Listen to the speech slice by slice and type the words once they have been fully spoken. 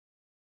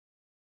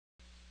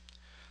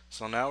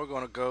So now we're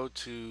going to go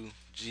to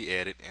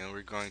gedit and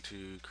we're going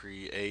to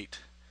create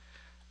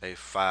a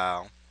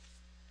file,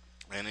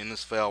 and in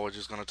this file we're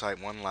just going to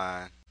type one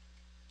line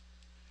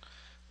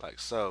like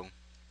so.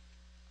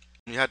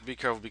 You have to be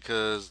careful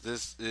because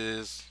this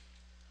is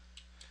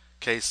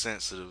case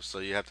sensitive, so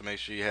you have to make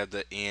sure you have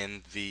the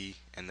N, V,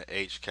 and the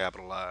H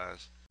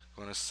capitalized.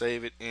 I'm going to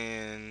save it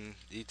in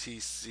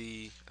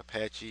etc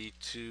Apache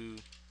 2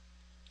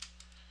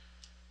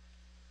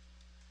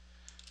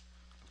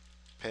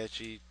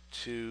 Apache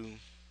 2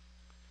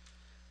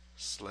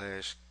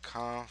 slash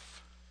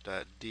conf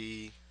dot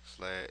d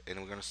slash, and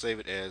we're going to save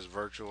it as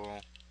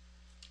virtual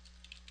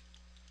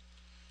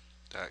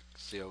dot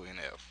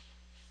conf.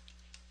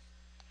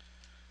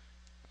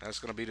 That's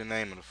going to be the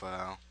name of the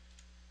file.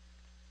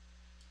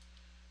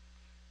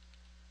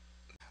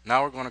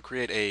 Now we're going to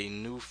create a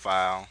new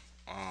file.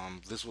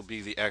 This will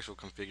be the actual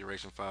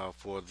configuration file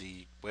for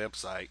the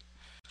website,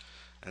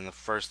 and the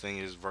first thing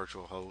is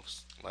virtual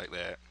host, like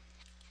that.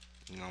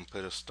 You're going to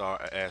put a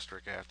star, an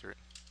asterisk after it,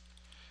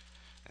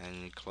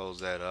 and you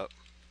close that up.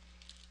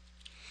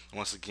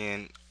 Once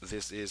again,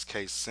 this is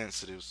case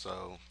sensitive,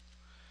 so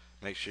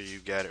make sure you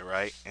got it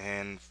right.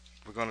 And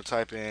we're going to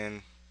type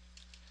in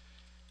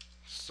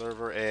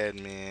server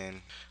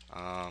admin.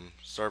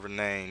 Server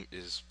name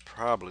is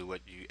probably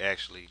what you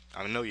actually,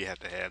 I know you have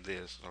to have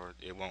this or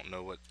it won't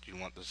know what you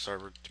want the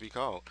server to be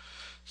called.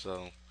 So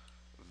I'm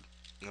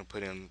going to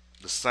put in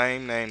the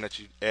same name that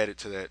you added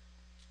to that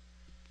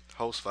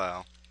host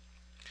file,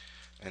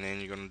 and then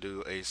you're going to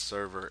do a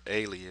server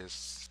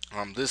alias.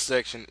 This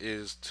section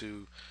is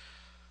to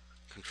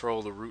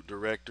control the root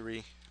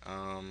directory,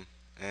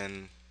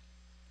 and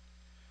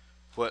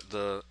what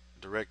the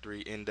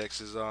directory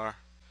indexes are.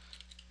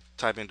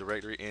 Type in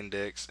directory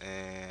index,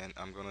 and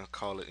I'm going to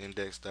call it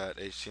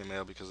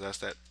index.html because that's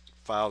that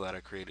file that I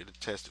created to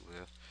test it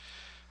with.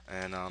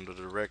 And the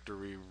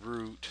directory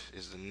root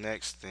is the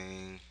next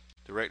thing.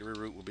 Directory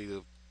root will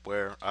be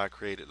where I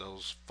created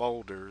those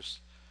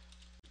folders.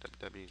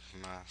 www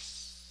my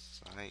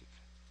site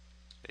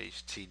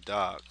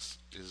htdocs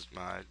is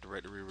my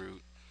directory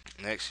root.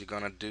 Next, you're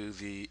gonna do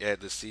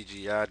add the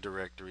CGI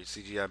directory,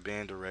 CGI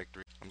bin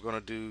directory. I'm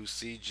gonna do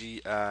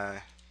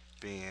CGI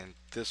bin.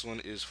 This one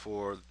is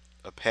for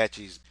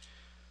Apache's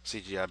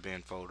CGI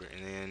bin folder,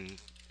 and then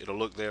it'll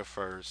look there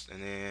first,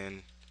 and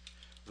then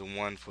the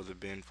one for the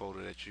bin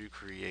folder that you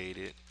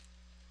created.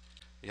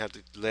 You have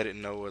to let it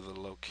know where the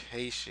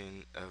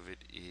location of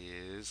it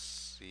is.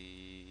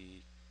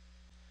 See,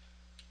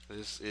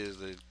 this is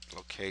the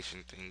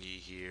location thingy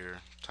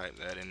here. Type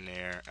that in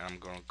there. I'm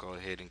going to go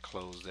ahead and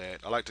close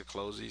that. I like to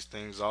close these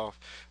things off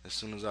as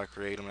soon as I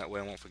create them. That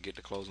way I won't forget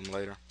to close them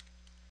later.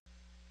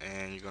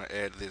 And you're going to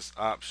add this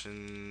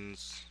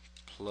options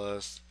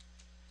plus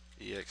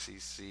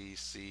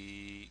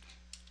execc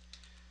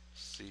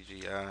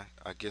CGI.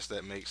 I guess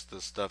that makes the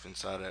stuff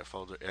inside of that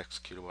folder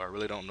executable. I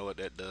really don't know what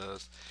that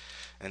does.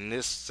 And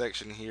this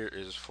section here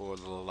is for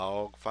the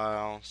log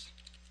files,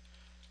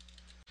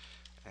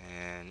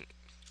 and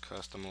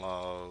custom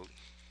log,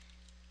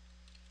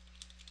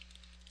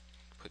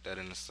 put that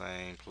in the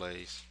same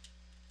place.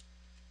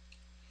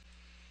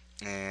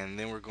 And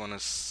then we're going to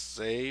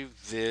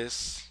save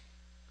this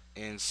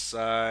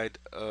inside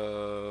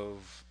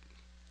of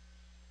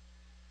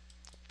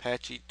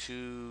Apache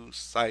 2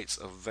 sites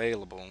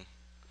available.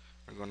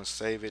 We're going to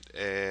save it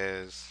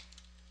as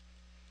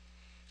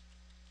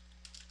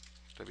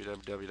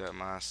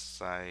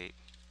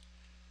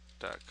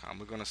www.mysite.com.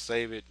 We're going to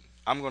save it.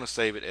 I'm going to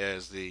save it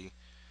as the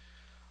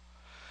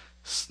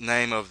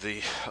name of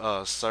the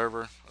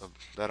server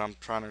that I'm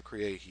trying to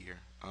create here.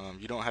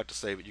 You don't have to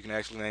save it. You can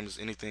actually name this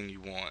anything you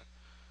want,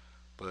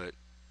 but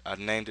I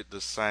named it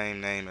the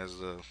same name as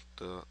the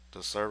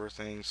server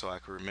thing so I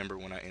could remember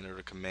when I enter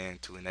the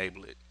command to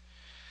enable it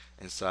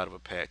inside of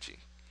Apache.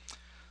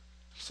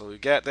 So we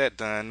got that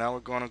done. Now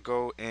we're going to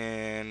go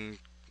and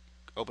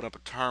open up a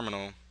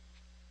terminal,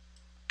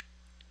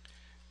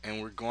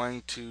 and we're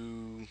going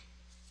to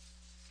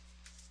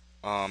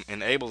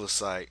enable the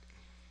site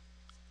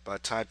by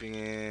typing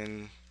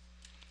in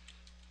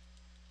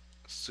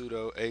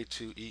sudo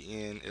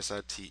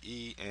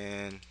a2ensite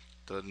and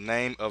the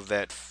name of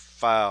that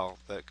file,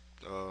 that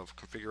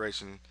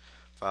configuration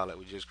file that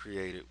we just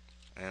created.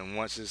 And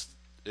once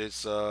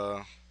it's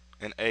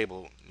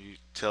enabled, it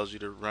tells you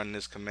to run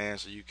this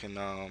command so you can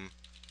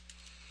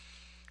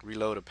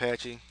reload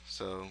Apache.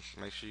 So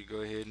make sure you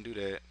go ahead and do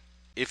that.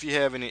 If you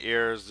have any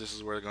errors, this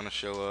is where they're going to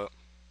show up.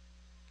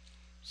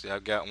 See,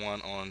 I've got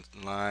one on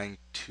line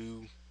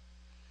 2,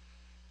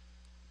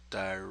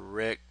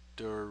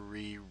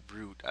 directory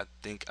root. I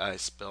think I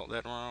spelled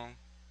that wrong.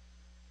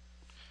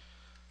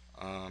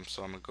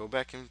 So I'm going to go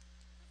back and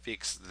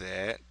fix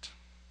that.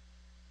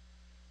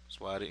 That's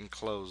why I didn't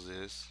close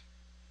this.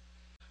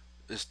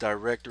 This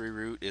directory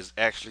root is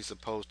actually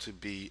supposed to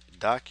be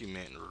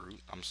document root.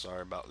 I'm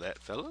sorry about that,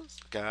 fellas,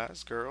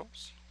 guys,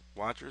 girls,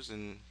 watchers,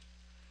 and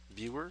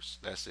viewers.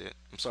 That's it.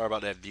 I'm sorry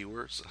about that,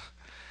 viewers.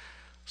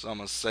 So I'm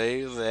going to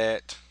save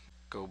that.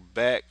 Go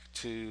back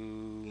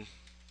to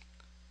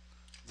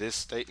this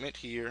statement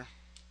here.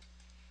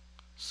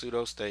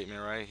 sudo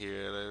statement right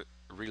here,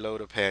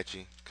 reload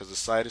Apache, because the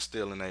site is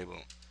still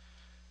enabled.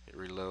 Hit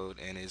reload,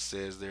 and it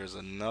says there's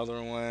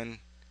another one,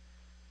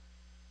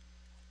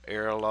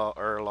 error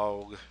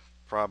log,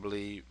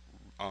 probably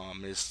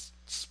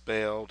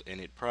misspelled,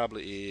 and it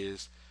probably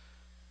is.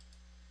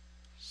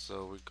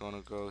 So we're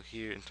gonna go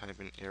here and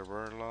type in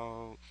error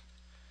log,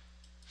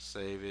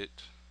 save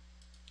it,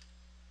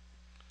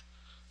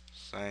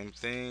 same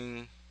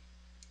thing.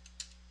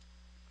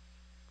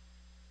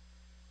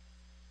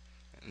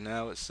 And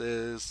now it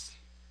says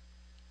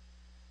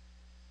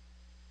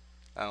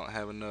I don't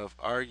have enough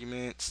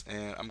arguments,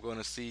 and I'm going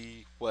to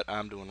see what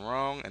I'm doing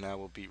wrong, and I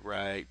will be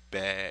right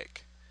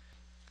back.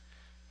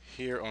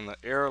 Here on the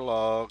error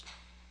log,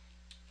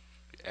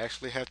 you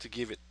actually have to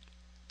give it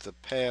the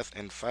path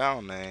and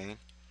file name.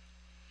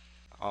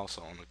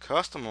 Also on the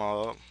custom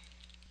log,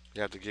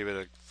 you have to give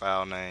it a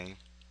file name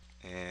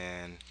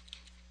and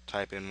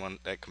type in one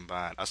that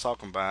combined. I saw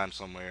combined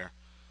somewhere,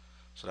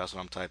 so that's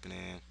what I'm typing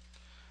in.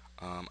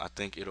 I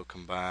think it'll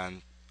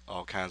combine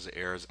all kinds of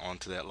errors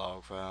onto that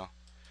log file.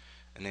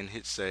 And then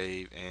hit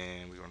save,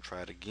 and we're going to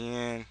try it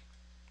again.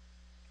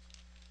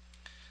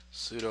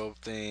 Sudo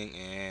thing,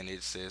 and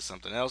it says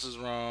something else is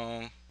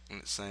wrong,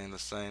 and it's saying the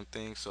same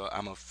thing. So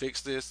I'm gonna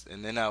fix this,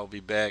 and then I'll be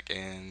back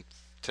and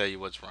tell you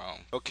what's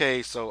wrong.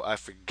 Okay, so I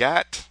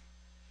forgot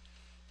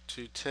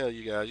to tell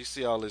you guys. You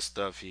see all this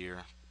stuff here.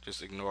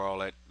 Just ignore all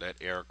that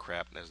error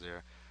crap that's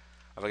there.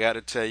 I forgot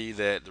to tell you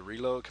that the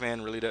reload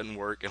command really doesn't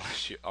work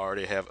unless you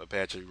already have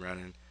Apache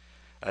running.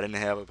 I didn't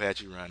have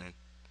Apache running,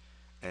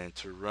 and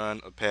to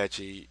run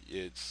Apache,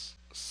 it's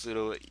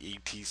sudo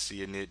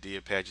etc init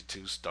apache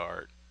 2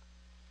 start.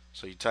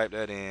 So you type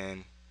that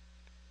in.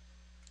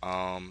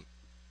 Um,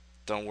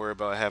 don't worry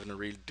about having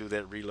to do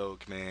that reload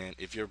command.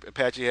 If your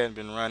Apache hadn't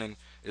been running,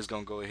 it's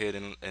gonna go ahead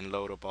and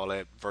load up all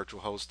that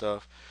virtual host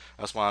stuff.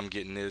 That's why I'm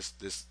getting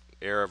this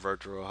error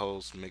virtual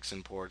host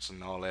mixing ports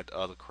and all that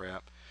other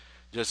crap.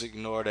 Just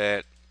ignore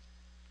that.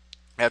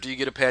 After you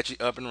get Apache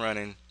up and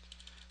running,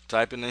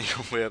 type in your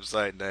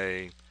website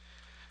name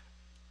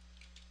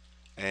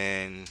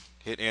and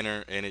hit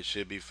enter, and it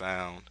should be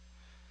found.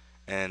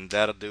 And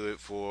that'll do it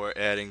for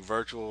adding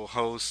virtual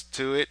hosts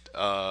to it.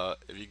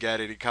 If you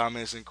got any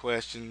comments and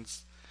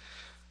questions,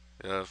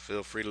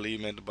 feel free to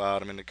leave them at the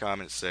bottom in the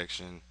comments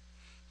section.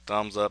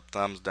 Thumbs up,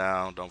 thumbs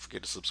down. Don't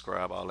forget to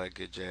subscribe, all that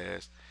good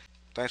jazz.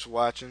 Thanks for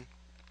watching.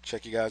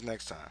 Check you guys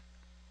next time.